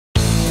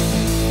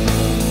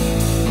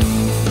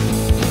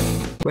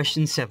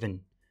Question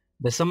 7.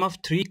 The sum of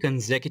three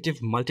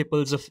consecutive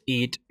multiples of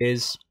 8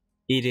 is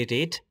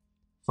 888.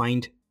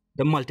 Find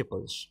the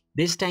multiples.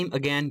 This time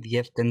again we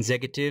have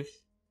consecutive,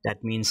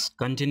 that means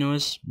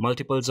continuous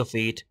multiples of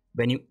 8.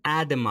 When you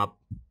add them up,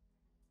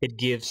 it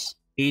gives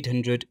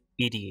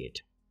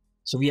 888.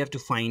 So we have to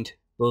find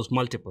those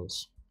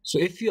multiples. So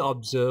if you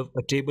observe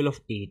a table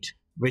of 8,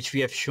 which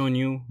we have shown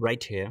you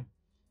right here.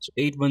 So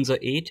 8 ones are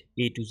 8,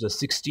 8 twos are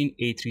 16,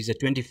 8 threes are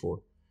 24.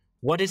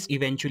 What is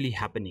eventually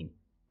happening?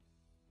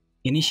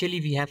 Initially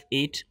we have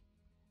 8,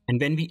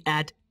 and when we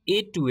add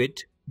 8 to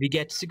it, we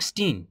get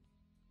 16.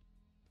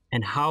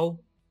 And how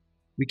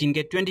we can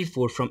get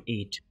 24 from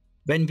 8?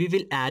 When we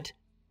will add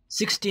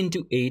 16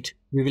 to 8,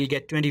 we will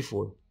get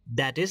 24.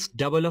 That is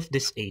double of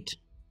this 8.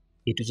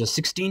 8 is a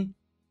 16,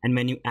 and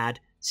when you add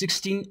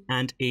 16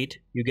 and 8,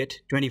 you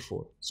get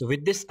 24. So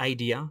with this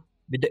idea,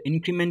 with the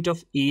increment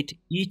of 8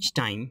 each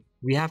time,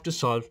 we have to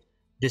solve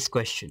this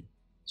question.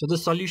 So the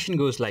solution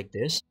goes like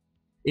this.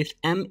 If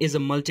m is a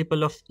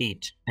multiple of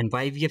 8, and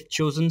why we have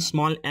chosen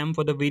small m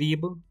for the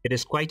variable, it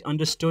is quite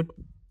understood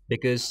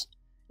because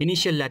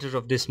initial letter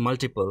of this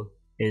multiple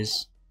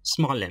is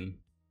small m.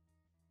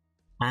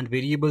 And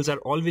variables are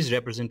always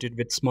represented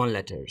with small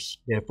letters,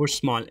 therefore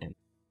small m.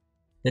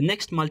 The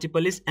next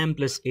multiple is m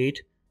plus 8.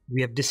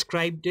 We have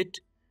described it,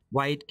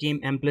 why it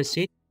came m plus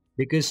 8,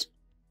 because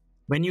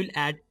when you'll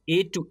add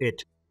 8 to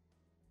it,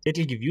 it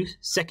will give you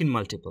second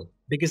multiple,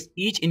 because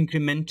each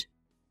increment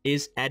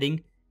is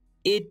adding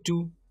 8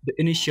 to the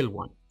initial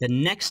one. The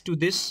next to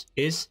this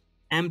is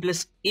m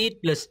plus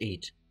 8 plus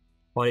 8,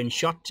 or in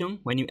short term,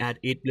 when you add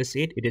 8 plus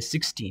 8, it is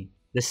 16.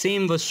 The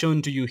same was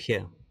shown to you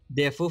here.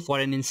 Therefore, for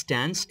an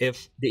instance,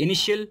 if the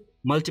initial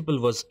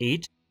multiple was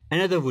 8,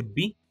 another would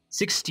be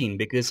 16,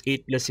 because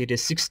 8 plus 8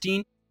 is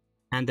 16,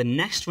 and the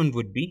next one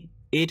would be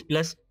 8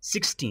 plus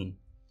 16,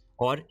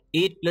 or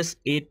 8 plus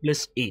 8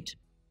 plus 8.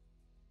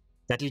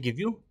 That will give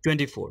you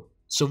 24.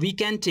 So we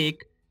can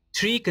take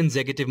three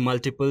consecutive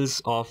multiples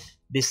of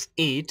this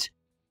 8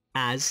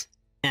 as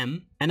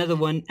m, another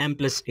one m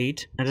plus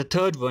 8, and the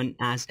third one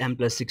as m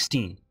plus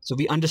 16. So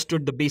we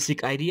understood the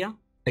basic idea.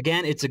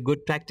 Again, it's a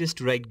good practice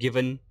to write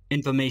given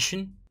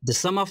information. The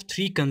sum of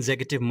three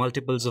consecutive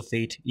multiples of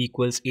 8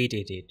 equals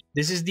 888.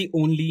 This is the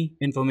only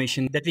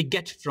information that we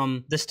get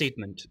from the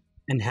statement.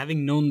 And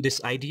having known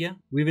this idea,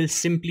 we will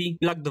simply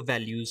plug the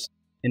values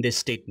in this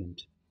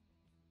statement.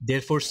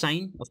 Therefore,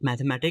 sign of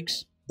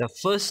mathematics, the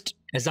first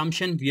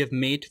assumption we have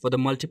made for the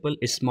multiple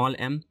is small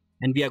m,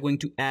 and we are going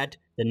to add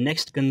the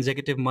next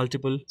consecutive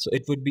multiple, so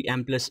it would be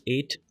m plus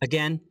 8.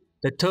 Again,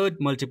 the third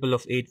multiple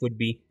of 8 would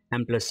be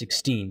m plus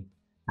 16,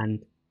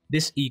 and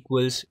this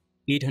equals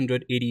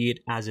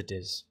 888 as it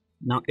is.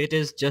 Now it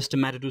is just a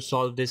matter to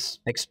solve this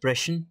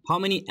expression. How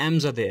many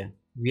m's are there?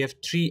 We have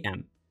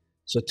 3m.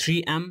 So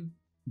 3m,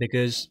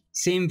 because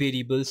same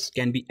variables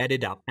can be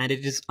added up, and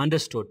it is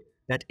understood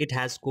that it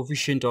has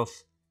coefficient of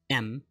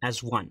m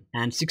as 1,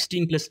 and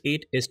 16 plus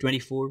 8 is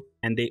 24,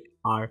 and they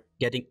are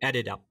getting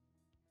added up.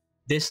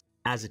 This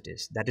as it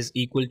is, that is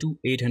equal to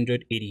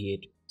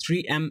 888.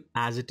 3m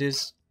as it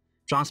is,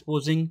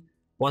 transposing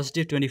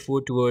positive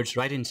 24 towards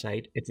right hand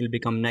side, it will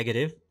become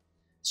negative.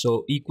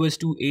 So equals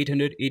to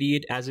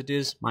 888 as it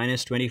is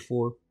minus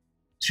 24.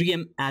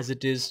 3m as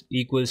it is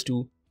equals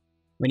to,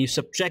 when you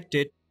subtract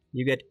it,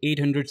 you get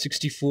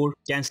 864,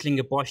 cancelling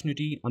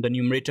opportunity on the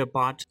numerator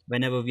part.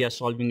 Whenever we are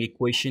solving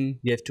equation,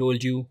 we have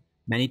told you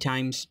many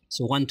times.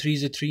 So 1 3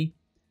 is a 3,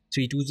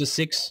 3 2 is a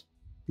 6,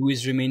 2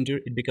 is remainder,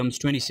 it becomes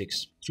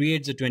 26. 3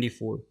 8 is a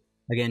 24,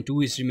 again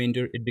 2 is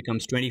remainder, it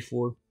becomes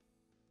 24.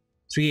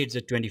 3 8 is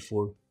a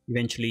 24,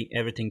 eventually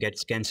everything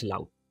gets cancelled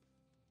out.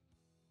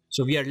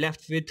 So we are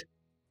left with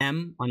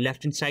m on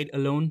left hand side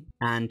alone,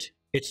 and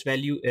its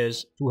value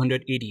is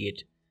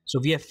 288. So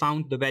we have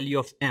found the value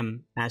of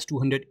m as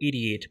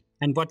 288.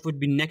 And what would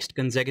be next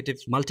consecutive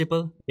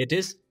multiple? It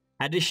is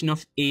addition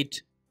of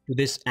 8 to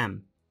this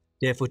m.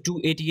 Therefore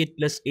 288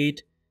 plus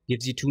 8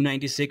 gives you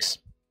 296.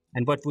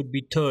 And what would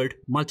be third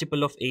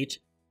multiple of 8?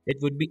 It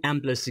would be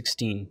m plus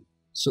 16.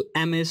 So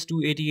m is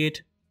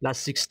 288 plus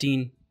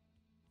 16,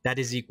 that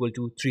is equal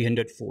to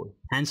 304.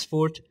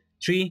 Henceforth,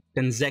 three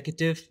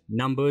consecutive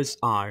numbers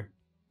are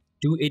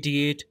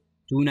 288,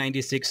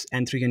 296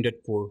 and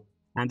 304.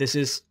 And this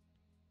is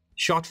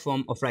short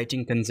form of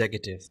writing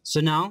consecutive. So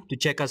now to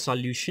check our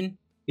solution,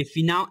 if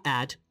we now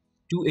add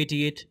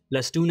 288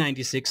 plus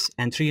 296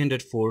 and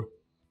 304,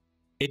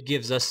 it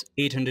gives us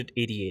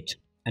 888.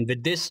 And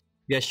with this,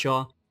 we are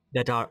sure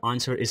that our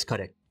answer is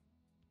correct.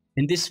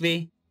 In this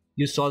way,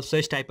 you solve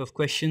such type of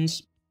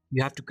questions.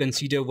 You have to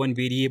consider one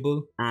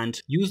variable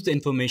and use the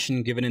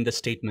information given in the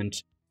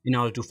statement in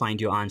order to find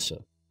your answer.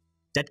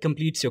 That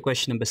completes your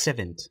question number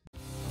 7.